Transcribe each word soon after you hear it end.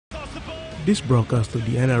This broadcast of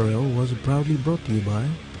the NRL was proudly brought to you by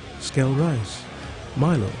Scale Rice,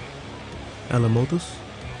 Milo, Alamotus,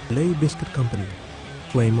 Lay Biscuit Company,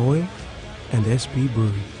 Flame Oil, and SP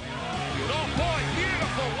Brewery.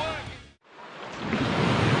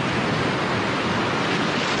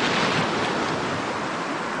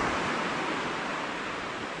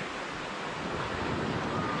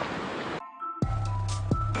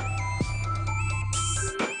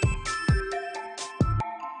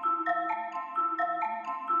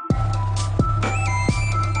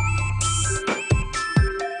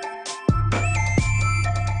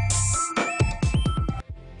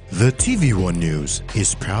 The TV1 News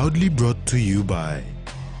is proudly brought to you by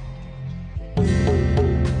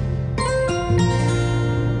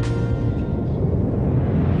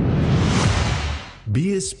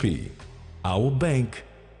BSP, our bank,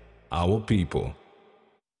 our people.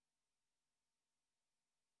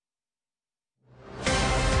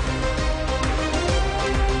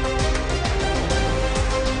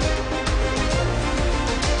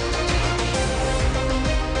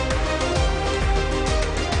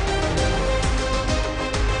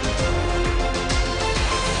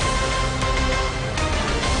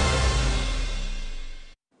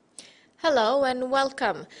 Hello and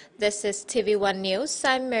welcome. This is TV1 News.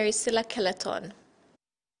 I'm Mary Silla Kelleton.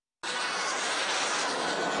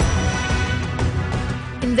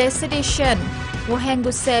 In this edition,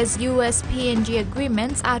 Wahengu says US PNG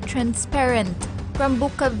agreements are transparent.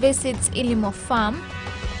 Rambuka visits Ilimo Farm,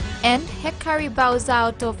 and Hekari bows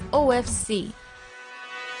out of OFC.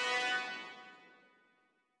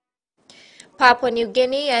 Papua New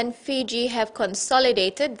Guinea and Fiji have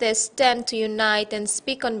consolidated their stand to unite and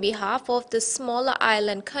speak on behalf of the smaller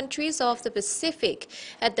island countries of the Pacific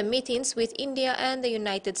at the meetings with India and the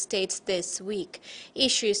United States this week.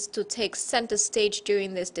 Issues to take center stage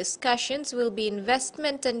during these discussions will be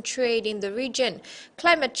investment and trade in the region,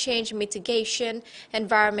 climate change mitigation,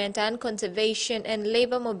 environment and conservation, and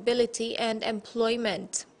labor mobility and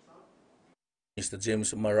employment. Mr.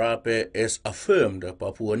 James Marape has affirmed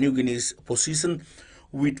Papua New Guinea's position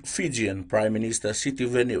with Fijian Prime Minister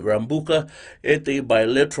Stephen Rambuka at a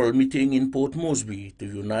bilateral meeting in Port Moresby to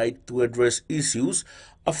unite to address issues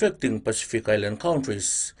affecting Pacific Island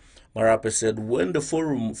countries. Marape said when the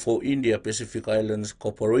Forum for India-Pacific Islands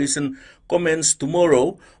Cooperation commences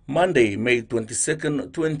tomorrow, Monday, May 22,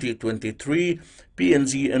 2023,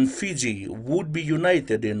 PNG and Fiji would be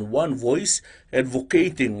united in one voice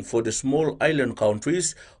advocating for the small island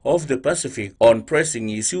countries of the Pacific on pressing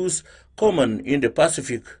issues common in the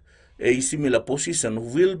Pacific. A similar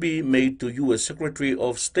position will be made to U.S. Secretary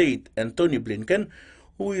of State Antony Blinken,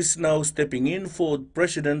 who is now stepping in for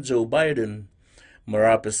President Joe Biden.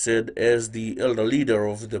 Marape said as the elder leader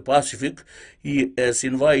of the Pacific, he has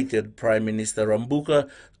invited Prime Minister Rambuka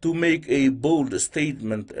to make a bold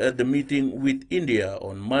statement at the meeting with India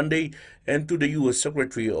on Monday and to the U.S.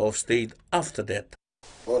 Secretary of State after that.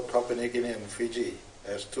 Both Papua New Guinea and Fiji,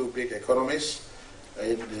 as two big economies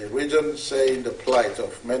in the region, saying the plight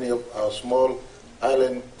of many of our small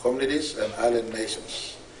island communities and island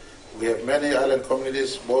nations. We have many island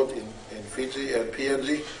communities both in Fiji and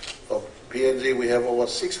PNG. For PNG, we have over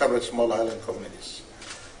 600 small island communities.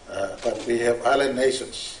 But we have island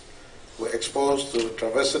nations who are exposed to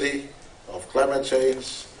travesty of climate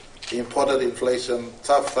change, imported inflation,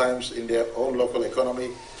 tough times in their own local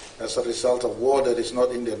economy as a result of war that is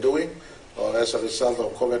not in their doing or as a result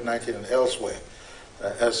of COVID-19 and elsewhere.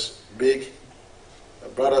 As big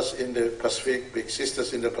brothers in the Pacific, big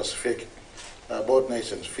sisters in the Pacific, both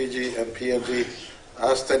nations, Fiji and PNG,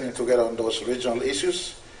 are standing together on those regional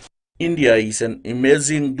issues. India is an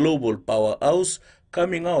emerging global powerhouse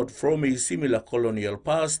coming out from a similar colonial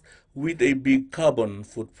past with a big carbon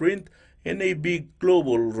footprint and a big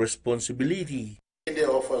global responsibility. India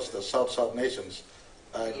offers the South-South nations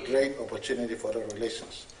a great opportunity for the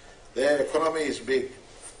relations. Their economy is big.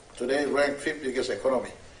 Today ranked 5th biggest economy.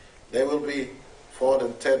 They will be 4th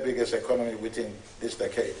and 10th biggest economy within this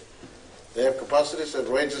decade. They have capacities that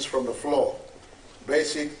ranges from the floor,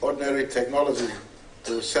 basic ordinary technology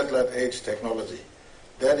to satellite-age technology.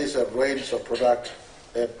 That is a range of product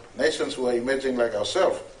that nations who are emerging like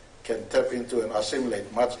ourselves can tap into and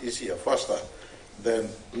assimilate much easier, faster than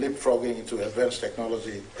leapfrogging into advanced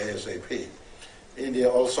technology ASAP. India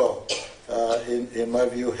also, in my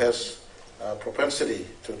view, has a propensity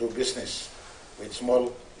to do business with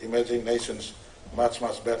small emerging nations much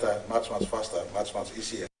better, much faster, much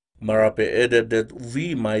easier. Marape added that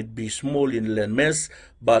we might be small in land mass,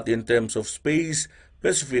 but in terms of space,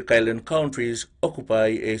 Pacific Island countries occupy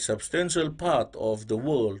a substantial part of the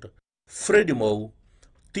world. Freddie Moe,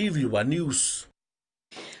 TV1 News.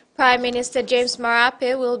 Prime Minister James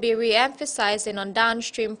Marape will be re-emphasizing on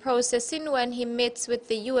downstream processing when he meets with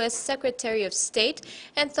the U.S. Secretary of State,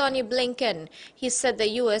 Anthony Blinken. He said the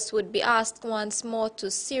U.S. would be asked once more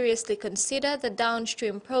to seriously consider the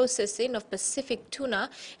downstream processing of Pacific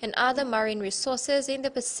tuna and other marine resources in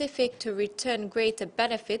the Pacific to return greater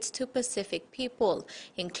benefits to Pacific people,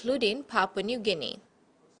 including Papua New Guinea.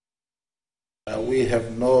 We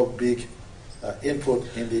have no big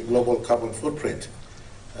input in the global carbon footprint.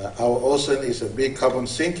 Our ocean is a big carbon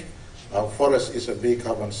sink, our forest is a big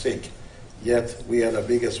carbon sink, yet we are the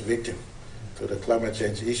biggest victim to the climate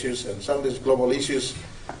change issues and some of these global issues.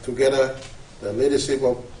 Together, the leadership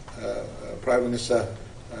of Prime Minister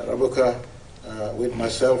Rabuka with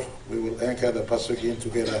myself, we will anchor the Pacific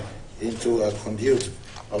together into a conduit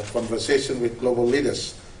of conversation with global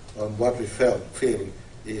leaders on what we feel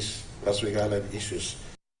is Pacific Island issues.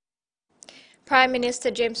 Prime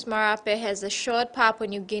Minister James Marape has assured Papua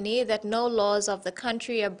New Guinea that no laws of the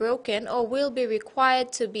country are broken or will be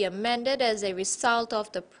required to be amended as a result of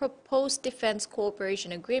the proposed Defense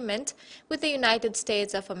Cooperation Agreement with the United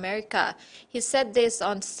States of America. He said this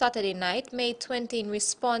on Saturday night, May 20, in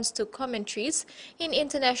response to commentaries in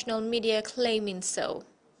international media claiming so.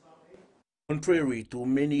 Contrary to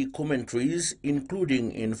many commentaries,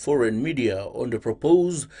 including in foreign media, on the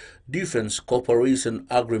proposed Defense Cooperation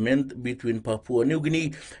Agreement between Papua New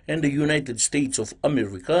Guinea and the United States of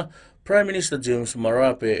America, Prime Minister James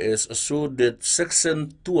Marape has assured that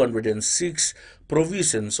Section 206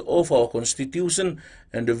 provisions of our Constitution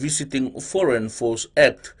and the Visiting Foreign Force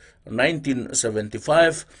Act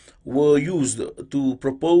 1975 were used to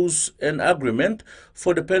propose an agreement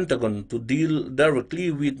for the Pentagon to deal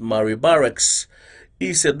directly with Mari barracks.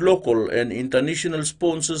 He said local and international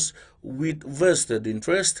sponsors with vested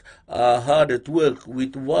interest are hard at work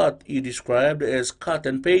with what he described as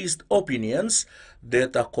cut-and-paste opinions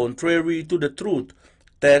that are contrary to the truth,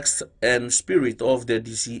 text, and spirit of the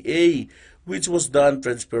DCA, which was done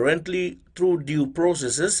transparently through due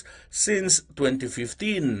processes since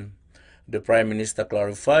 2015. The Prime Minister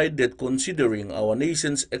clarified that considering our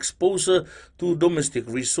nation's exposure to domestic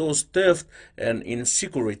resource theft and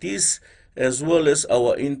insecurities, as well as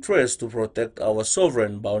our interest to protect our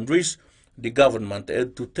sovereign boundaries, the government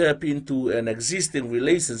had to tap into an existing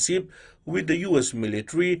relationship with the U.S.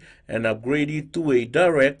 military and upgrade it to a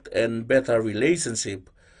direct and better relationship.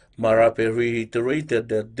 Marape reiterated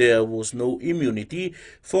that there was no immunity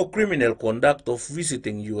for criminal conduct of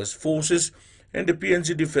visiting U.S. forces, and the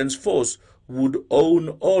PNG Defense Force would own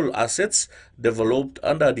all assets developed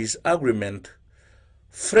under this agreement.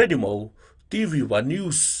 Freddie Mo, TVWAN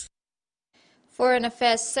News. Foreign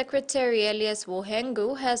Affairs Secretary Elias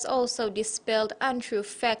Wohengu has also dispelled untrue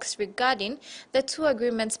facts regarding the two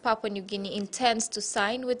agreements Papua New Guinea intends to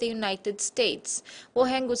sign with the United States.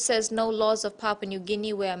 Wohengu says no laws of Papua New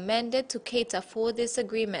Guinea were amended to cater for these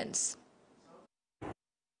agreements.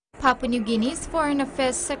 Papua New Guinea's Foreign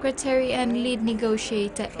Affairs Secretary and lead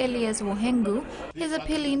negotiator Elias Wohengu is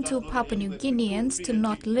appealing to Papua New Guineans to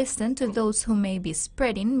not listen to those who may be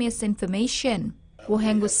spreading misinformation.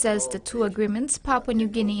 Wohengu says the two agreements Papua New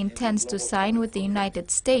Guinea intends to sign with the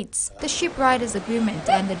United States, the Ship Riders Agreement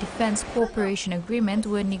and the Defense Cooperation Agreement,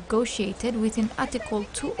 were negotiated within Article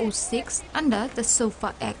 206 under the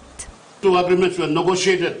SOFA Act. Two agreements were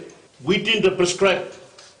negotiated within the prescribed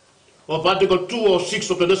of Article 206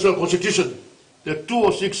 of the National Constitution. The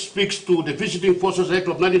 206 speaks to the Visiting Forces Act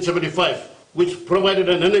of 1975, which provided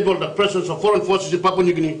and enabled the presence of foreign forces in Papua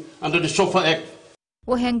New Guinea under the SOFA Act.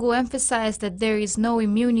 Wohengu emphasized that there is no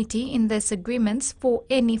immunity in these agreements for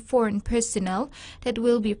any foreign personnel that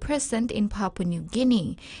will be present in Papua New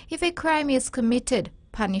Guinea. If a crime is committed,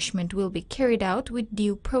 punishment will be carried out with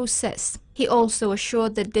due process. He also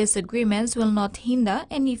assured that these agreements will not hinder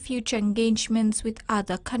any future engagements with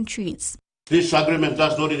other countries. This agreement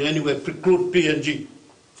does not in any way preclude PNG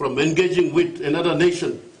from engaging with another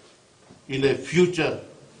nation in a future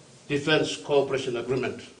defense cooperation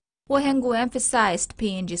agreement. Wohengu emphasized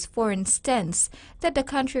PNG's foreign stance that the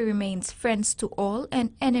country remains friends to all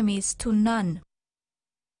and enemies to none.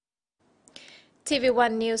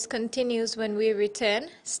 TVWAN News continues when we return.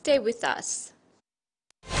 Stay with us.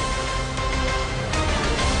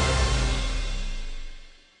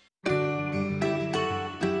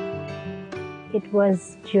 It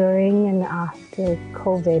was during and after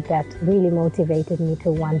COVID that really motivated me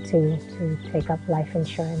to want to take up life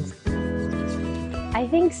insurance. I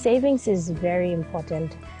think savings is very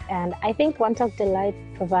important, and I think One Talk Delight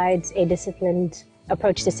provides a disciplined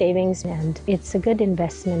approach to savings, and it's a good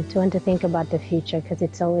investment to want to think about the future, because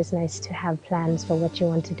it's always nice to have plans for what you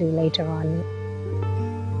want to do later on.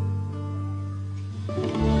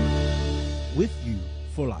 with you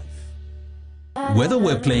for life. Whether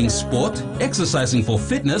we're playing sport, exercising for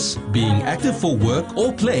fitness, being active for work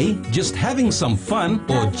or play, just having some fun,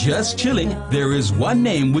 or just chilling, there is one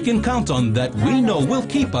name we can count on that we know will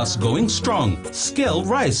keep us going strong. Skell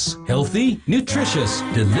Rice. Healthy, nutritious,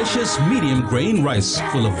 delicious medium grain rice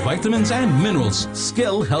full of vitamins and minerals.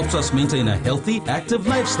 Skell helps us maintain a healthy, active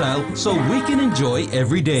lifestyle so we can enjoy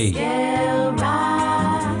every day. Skell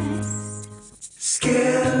Rice.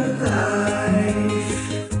 Skell Life.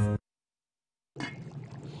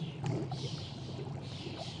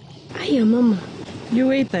 Hiya, Mama. You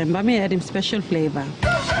wait then, but me add him special flavor.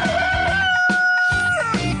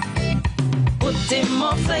 Put in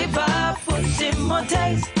more flavor, put in more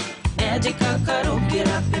taste. Magic kakaro, get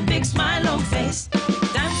up a big smile on face.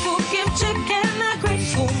 Time for kim chicken, a great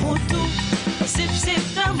fumu too. Sip, sip,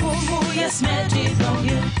 the mumu, yes, magic on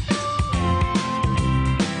you.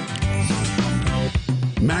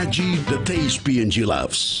 Maggi, the taste PNG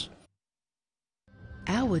loves.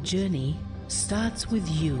 Our journey starts with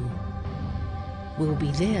you. We'll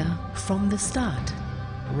be there from the start,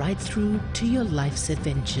 right through to your life's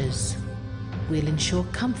adventures. We'll ensure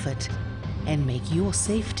comfort and make your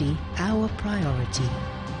safety our priority.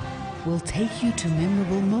 We'll take you to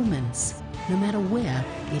memorable moments, no matter where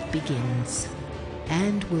it begins.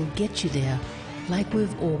 And we'll get you there like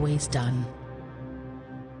we've always done.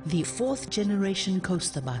 The 4th generation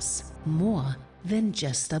coaster bus, more than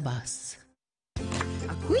just a bus.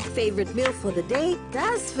 A quick favorite meal for the day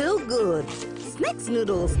does feel good. Snacks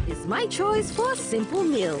noodles is my choice for a simple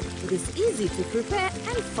meal. It is easy to prepare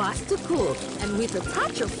and fast to cook. And with a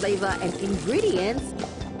touch of flavor and ingredients,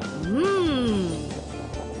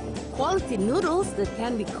 quality noodles that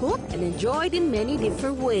can be cooked and enjoyed in many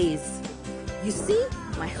different ways. You see,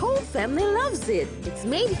 my whole family loves it. It's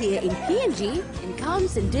made here in PNG and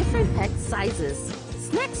comes in different pack sizes.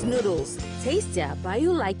 Snacks noodles, tastier but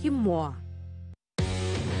you like it more.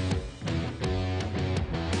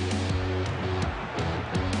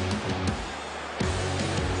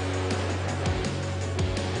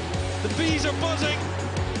 The bees are buzzing.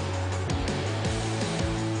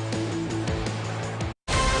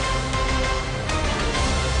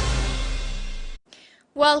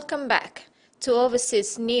 Welcome back. To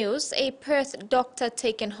overseas news, a Perth doctor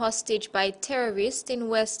taken hostage by terrorists in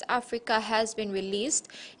West Africa has been released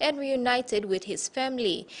and reunited with his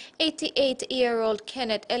family. 88-year-old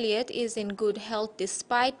Kenneth Elliott is in good health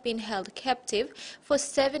despite being held captive for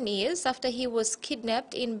 7 years after he was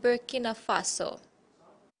kidnapped in Burkina Faso.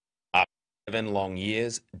 After 7 long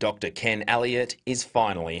years, Dr. Ken Elliott is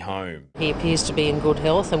finally home. He appears to be in good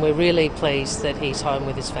health and we're really pleased that he's home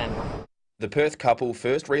with his family. The Perth couple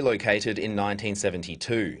first relocated in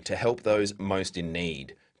 1972 to help those most in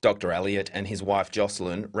need. Dr. Elliott and his wife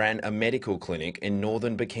Jocelyn ran a medical clinic in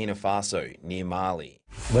northern Burkina Faso near Mali.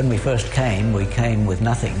 When we first came, we came with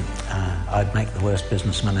nothing. I'd make the worst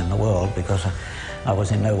businessman in the world because I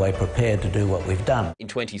was in no way prepared to do what we've done. In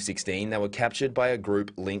 2016, they were captured by a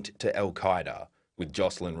group linked to Al-Qaeda, with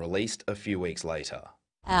Jocelyn released a few weeks later.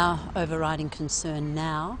 Our overriding concern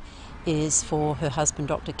now is for her husband,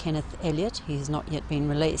 Dr. Kenneth Elliott. He has not yet been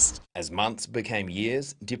released. As months became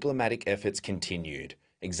years, diplomatic efforts continued.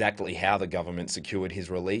 Exactly how the government secured his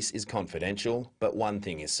release is confidential, but one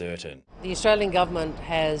thing is certain. The Australian government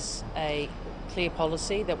has a clear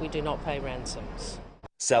policy that we do not pay ransoms.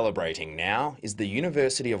 Celebrating now is the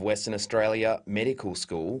University of Western Australia Medical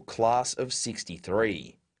School Class of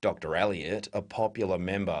 63. Dr. Elliott, a popular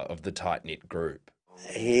member of the tight-knit group.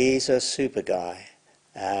 He's a super guy.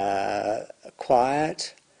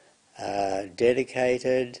 Quiet,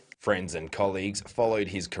 dedicated. Friends and colleagues followed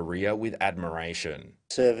his career with admiration.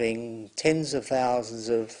 Serving tens of thousands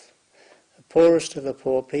of poorest of the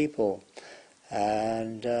poor people.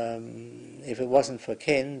 And if it wasn't for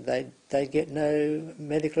Ken, they'd get no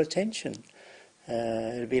medical attention.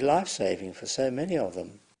 It'd be life-saving for so many of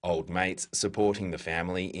them. Old mates supporting the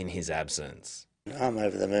family in his absence. I'm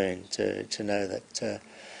over the moon to know that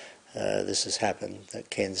this has happened, that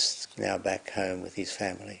Ken's now back home with his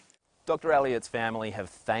family. Dr. Elliott's family have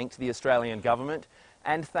thanked the Australian government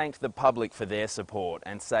and thanked the public for their support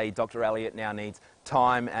and say Dr. Elliott now needs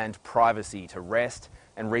time and privacy to rest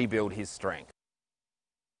and rebuild his strength.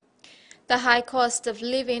 The high cost of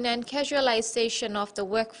living and casualization of the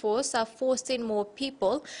workforce are forcing more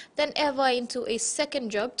people than ever into a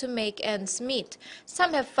second job to make ends meet.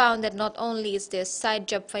 Some have found that not only is their side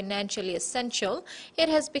job financially essential, it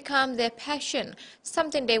has become their passion,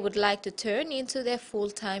 something they would like to turn into their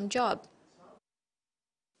full-time job.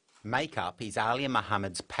 Makeup is Alia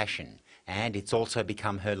Muhammad's passion, and it's also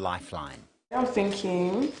become her lifeline. I'm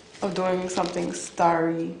thinking of doing something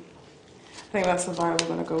starry, think that's the vibe we're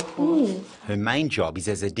going to go for. Her main job is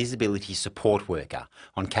as a disability support worker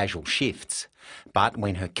on casual shifts. But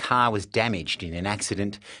when her car was damaged in an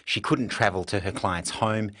accident, she couldn't travel to her client's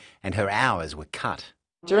home and her hours were cut.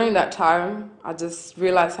 During that time, I just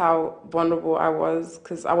realised how vulnerable I was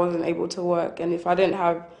because I wasn't able to work, and if I didn't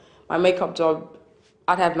have my makeup job,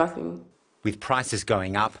 I'd have nothing. With prices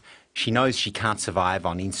going up, she knows she can't survive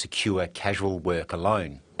on insecure casual work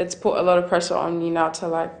alone. It's put a lot of pressure on me now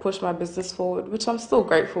to push my business forward, which I'm still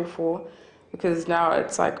grateful for because now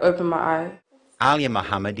it's opened my eye. Alia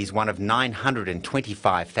Mohammed is one of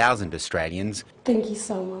 925,000 Australians Thank you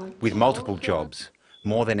so much. with multiple jobs,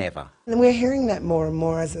 more than ever. And we're hearing that more and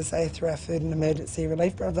more, as I say, through our food and emergency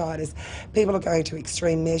relief providers. People are going to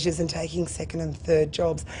extreme measures and taking second and third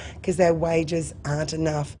jobs because their wages aren't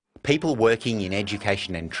enough. People working in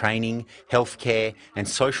education and training, healthcare and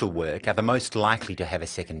social work are the most likely to have a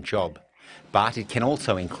second job. But it can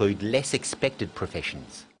also include less expected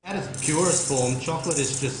professions. At its purest form, chocolate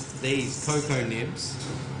is just these cocoa nibs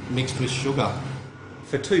mixed with sugar.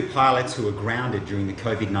 For two pilots who were grounded during the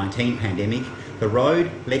COVID-19 pandemic, the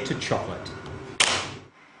road led to chocolate.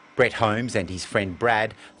 Brett Holmes and his friend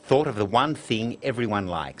Brad thought of the one thing everyone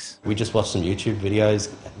likes. We just watched some YouTube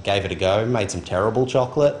videos, gave it a go, made some terrible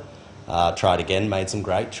chocolate, tried again, made some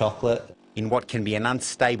great chocolate. In what can be an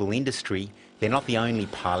unstable industry, they're not the only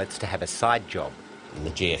pilots to have a side job. And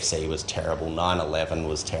the GFC was terrible, 9/11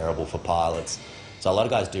 was terrible for pilots. So a lot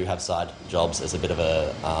of guys do have side jobs as a bit of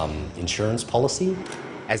a insurance policy.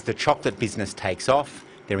 As the chocolate business takes off,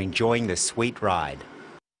 they're enjoying the sweet ride.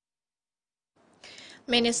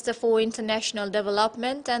 Minister for International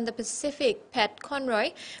Development and the Pacific, Pat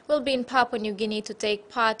Conroy, will be in Papua New Guinea to take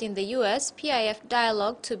part in the U.S. PIF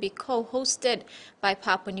dialogue to be co-hosted by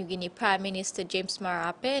Papua New Guinea Prime Minister James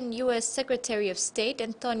Marape and U.S. Secretary of State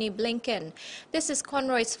Antony Blinken. This is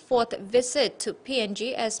Conroy's fourth visit to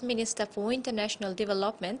PNG as Minister for International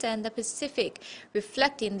Development and the Pacific,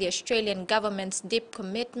 reflecting the Australian government's deep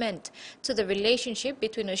commitment to the relationship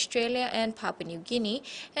between Australia and Papua New Guinea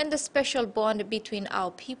and the special bond between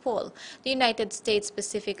our people. The United States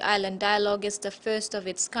Pacific Island Dialogue is the first of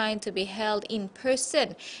its kind to be held in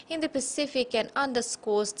person in the Pacific and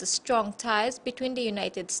underscores the strong ties between the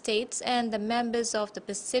United States and the members of the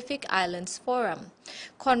Pacific Islands Forum.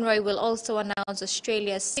 Conroy will also announce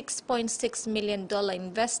Australia's $6.6 million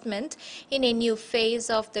investment in a new phase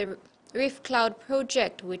of the Reef Cloud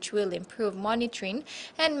project, which will improve monitoring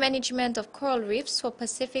and management of coral reefs for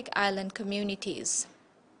Pacific Island communities.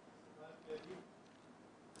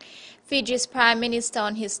 Fiji's Prime Minister,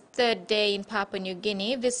 on his third day in Papua New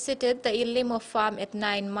Guinea, visited the Ilimo farm at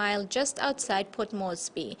 9 Mile just outside Port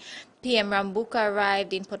Moresby. PM Rambuka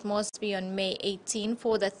arrived in Port Moresby on May 18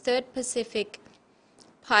 for the third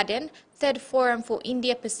Forum for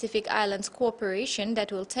India-Pacific Islands Cooperation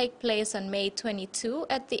that will take place on May 22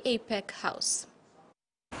 at the APEC House.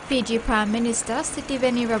 Fiji Prime Minister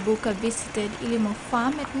Sitiveni Rabuka visited Ilimo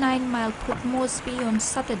Farm at 9 Mile Port Moresby on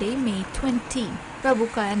Saturday, May 20.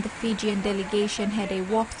 Rabuka and the Fijian delegation had a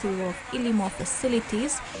walkthrough of Ilimo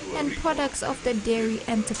facilities and products of the dairy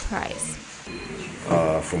enterprise.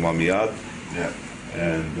 From Amiad,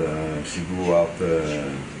 and she grew up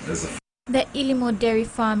as a... The Ilimo Dairy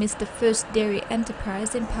Farm is the first dairy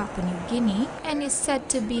enterprise in Papua New Guinea and is said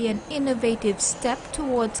to be an innovative step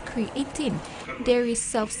towards creating dairy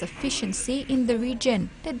self-sufficiency in the region.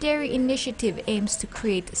 The dairy initiative aims to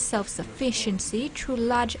create self-sufficiency through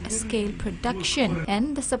large-scale production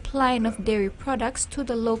and the supplying of dairy products to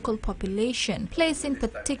the local population, placing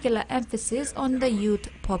particular emphasis on the youth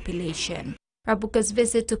population. Rabuka's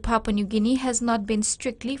visit to Papua New Guinea has not been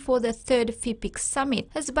strictly for the third FIPIC summit,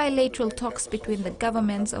 as bilateral talks between the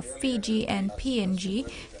governments of Fiji and PNG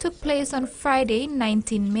took place on Friday,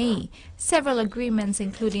 19 May. Several agreements,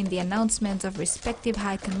 including the announcement of respective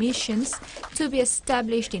high commissions to be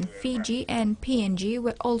established in Fiji and PNG,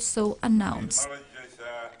 were also announced.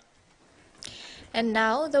 And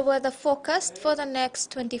now the weather forecast for the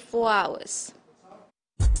next 24 hours.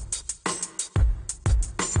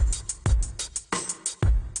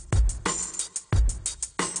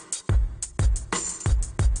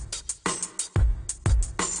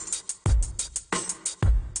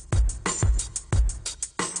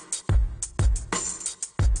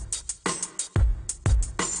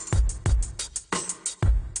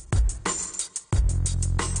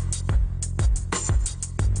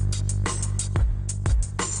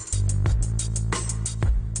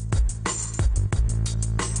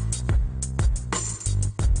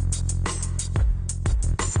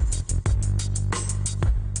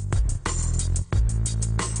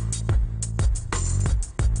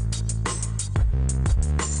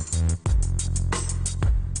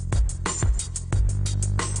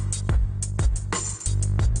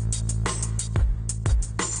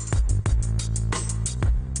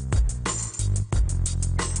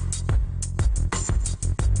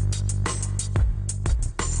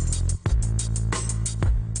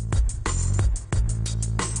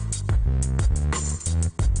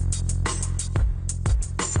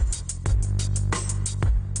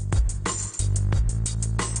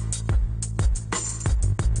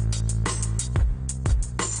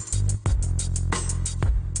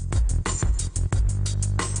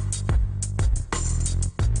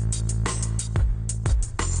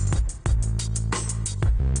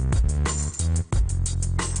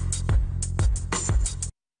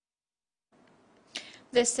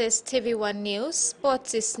 This is TV1 News.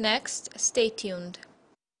 Sports is next. Stay tuned.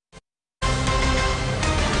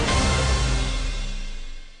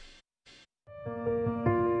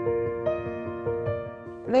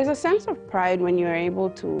 There's a sense of pride when you're able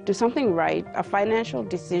to do something right, a financial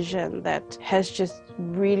decision that has just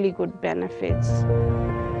really good benefits.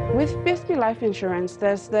 With BSP Life Insurance,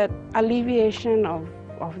 there's that alleviation of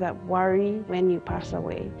that worry when you pass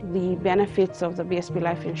away. The benefits of the BSP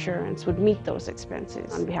Life Insurance would meet those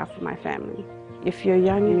expenses on behalf of my family. If you're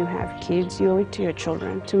young and you have kids, you owe it to your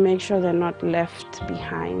children to make sure they're not left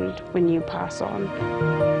behind when you pass on.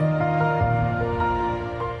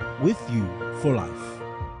 With you for life.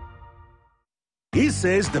 He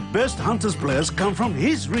says the best Hunters players come from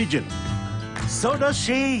his region. So does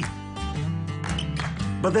she.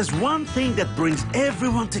 But there's one thing that brings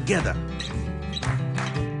everyone together.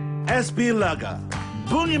 SP Lager,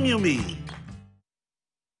 Bunyamyumi.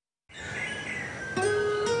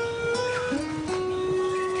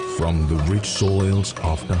 From the rich soils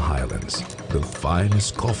of the highlands, the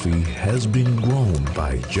finest coffee has been grown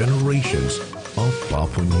by generations of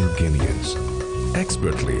Papua New Guineans.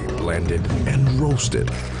 Expertly blended and roasted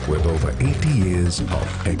with over 80 years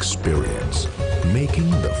of experience, making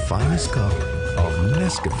the finest cup of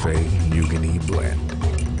Nescafe New Guinea blend.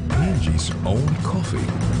 PNG's own coffee.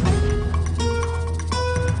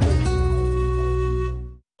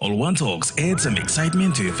 All-One Talks add some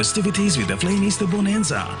excitement to your festivities with the Flame Easter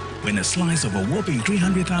Bonanza. Win a slice of a whopping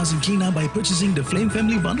 300,000 kina by purchasing the Flame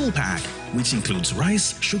Family Bundle Pack, which includes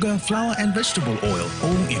rice, sugar, flour and vegetable oil,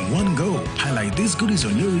 all in one go. Highlight these goodies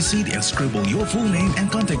on your receipt and scribble your full name and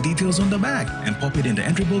contact details on the back and pop it in the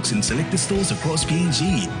entry box in selected stores across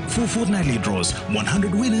PNG. 4 fortnightly draws,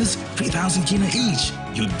 100 winners, 3,000 kina each.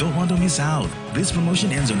 You don't want to miss out. This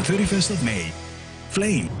promotion ends on the 31st of May.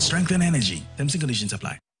 Flame, strength and energy. Terms and conditions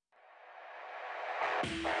apply.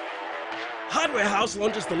 Hardware House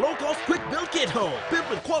launches the low-cost quick build kit home, built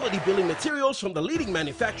with quality building materials from the leading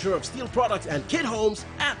manufacturer of steel products and kit homes,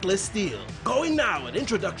 Atlas Steel. Going now at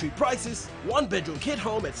introductory prices: 1-bedroom kit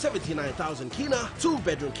home at 79,000 kina,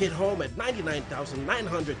 2-bedroom kit home at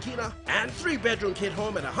 99,900 kina, and 3-bedroom kit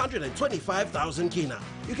home at 125,000 kina.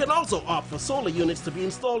 You can also opt for solar units to be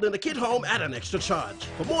installed in the kit home at an extra charge.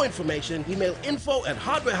 For more information, email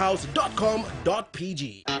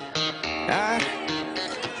info@hardwarehouse.com.pg.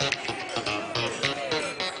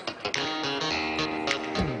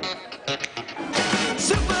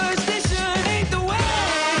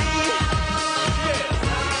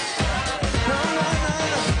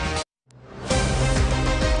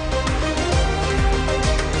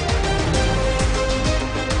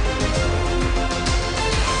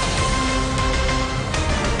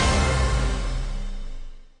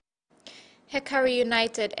 Hekari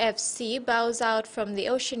United FC bows out from the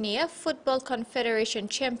Oceania Football Confederation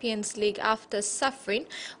Champions League after suffering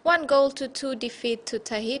 1-2 defeat to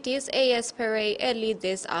Tahiti's AS Pere early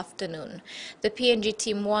this afternoon. The PNG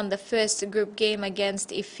team won the first group game against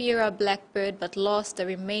Ifira Blackbird but lost the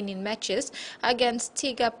remaining matches against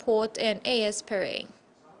Tiga Port and AS Pere.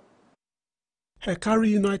 Hekari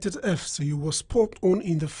United FC was spot on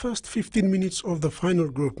in the first 15 minutes of the final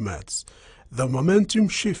group match. The momentum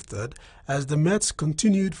shifted as the match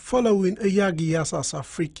continued following a Yagi Yasasa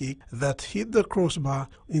free kick that hit the crossbar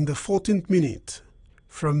in the 14th minute.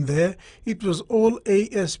 From there, it was all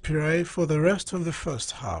AS Pere for the rest of the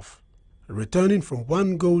first half. Returning from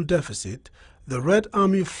 1-goal deficit, the Red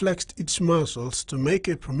Army flexed its muscles to make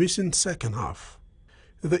a promising second half.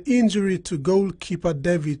 The injury to goalkeeper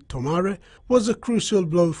David Tomare was a crucial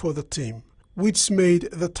blow for the team, which made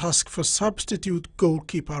the task for substitute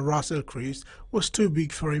goalkeeper Russell Chris was too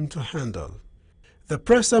big for him to handle. The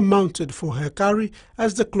pressure mounted for Hekari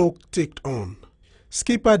as the clock ticked on.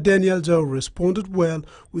 Skipper Daniel Joe responded well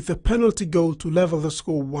with a penalty goal to level the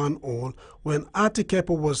score 1-1 when Ati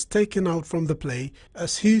Kepo was taken out from the play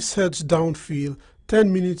as he surged downfield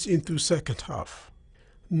 10 minutes into second half.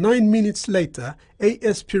 9 minutes later,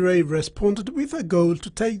 AS Pere responded with a goal to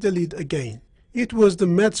take the lead again. It was the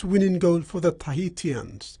match-winning goal for the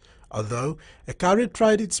Tahitians. Although Hekari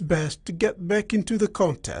tried its best to get back into the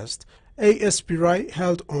contest, AS Pere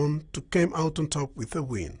held on to come out on top with a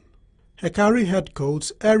win. Hekari head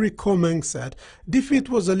coach Eric Komeng said defeat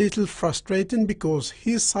was a little frustrating because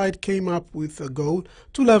his side came up with a goal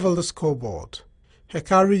to level the scoreboard.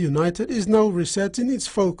 Hekari United is now resetting its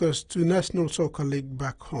focus to National Soccer League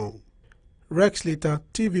back home. Rex Litter,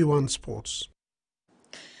 TV1 Sports.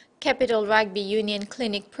 Capital Rugby Union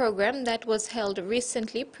Clinic program that was held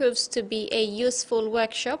recently proves to be a useful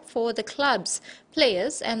workshop for the clubs,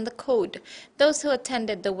 players and the code. Those who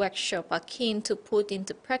attended the workshop are keen to put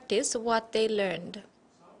into practice what they learned.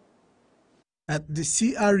 At the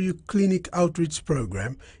CRU Clinic Outreach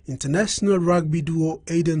Program, international rugby duo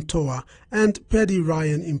Aiden Toa and Paddy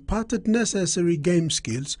Ryan imparted necessary game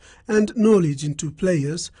skills and knowledge into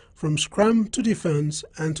players from scrum to defence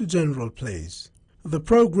and to general plays. The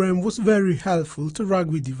program was very helpful to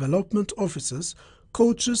rugby development officers,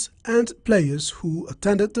 coaches and players who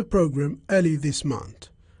attended the program early this month.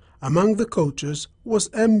 Among the coaches was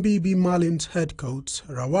MBB Marlins head coach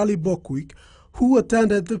Rawali Bokwik, who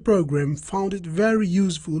attended the program found it very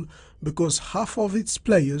useful because half of its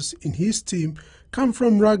players in his team come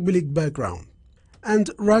from rugby league background. And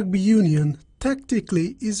rugby union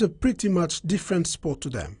tactically is a pretty much different sport to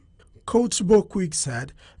them. Coach Bokwik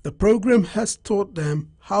said the program has taught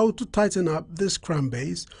them how to tighten up the scrum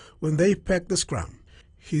base when they pack the scrum.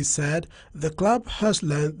 He said the club has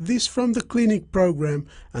learned this from the clinic program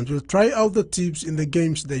and will try out the tips in the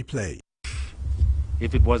games they play.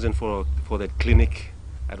 If it wasn't for that clinic,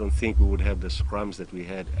 I don't think we would have the scrums that we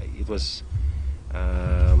had. It was,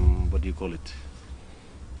 what do you call it?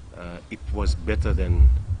 It was better than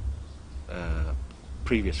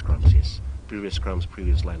previous scrums, yes. Previous scrums,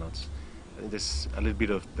 previous lineouts. There's a little bit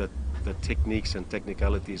of the techniques and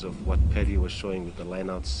technicalities of what Paddy was showing with the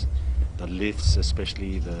lineouts, the lifts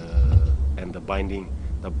especially, and the binding,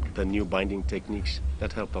 the new binding techniques.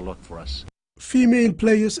 That helped a lot for us. Female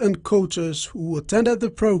players and coaches who attended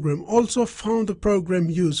the program also found the program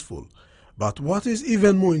useful. But what is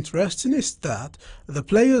even more interesting is that the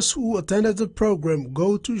players who attended the program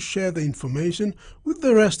go to share the information with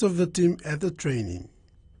the rest of the team at the training.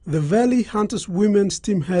 The Valley Hunters women's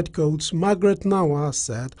team head coach Margaret Nawa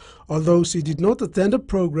said although she did not attend the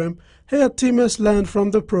program, her team has learned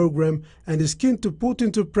from the program and is keen to put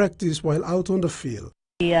into practice while out on the field.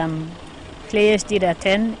 Players did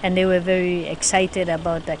attend and they were very excited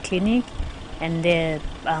about the clinic, and they're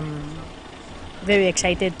very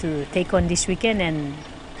excited to take on this weekend and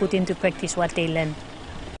put into practice what they learned.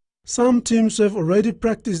 Some teams have already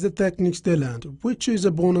practiced the techniques they learned, which is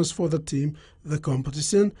a bonus for the team, the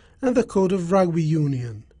competition and the code of rugby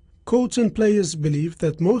union. Coach and players believe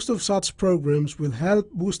that most of such programs will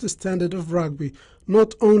help boost the standard of rugby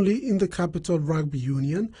not only in the capital rugby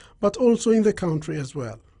union but also in the country as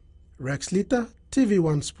well. Rex Lita,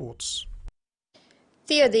 TV1 Sports.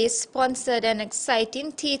 Theodis sponsored an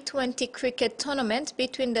exciting T20 cricket tournament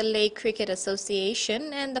between the Lake Cricket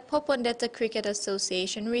Association and the Popondetta Cricket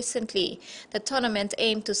Association recently. The tournament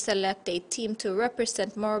aimed to select a team to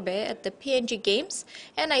represent Morbe at the PNG Games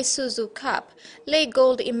and Isuzu Cup. Lake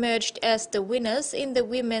Gold emerged as the winners in the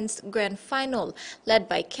women's grand final, led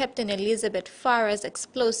by Captain Elizabeth Farah's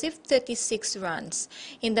explosive 36 runs.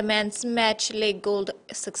 In the men's match, Lake Gold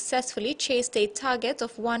successfully chased a target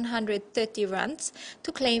of 130 runs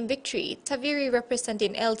to claim victory. Taviri,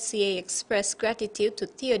 representing LCA, expressed gratitude to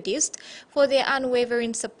Theodist for their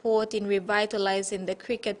unwavering support in revitalizing the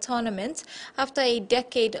cricket tournament after a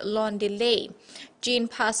decade-long delay. Jean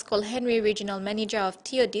Pascal Henry, regional manager of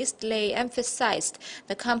Theodist Lay, emphasized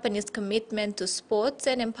the company's commitment to sports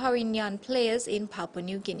and empowering young players in Papua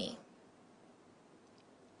New Guinea.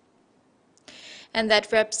 And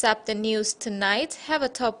that wraps up the news tonight. Have a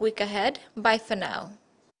top week ahead. Bye for now.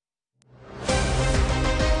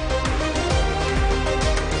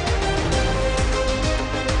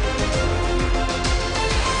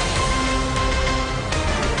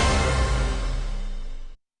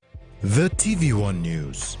 The TV1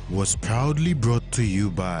 News was proudly brought to you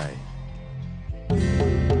by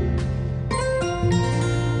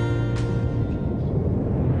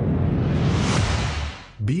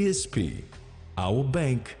BSP, our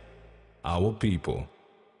bank, our people.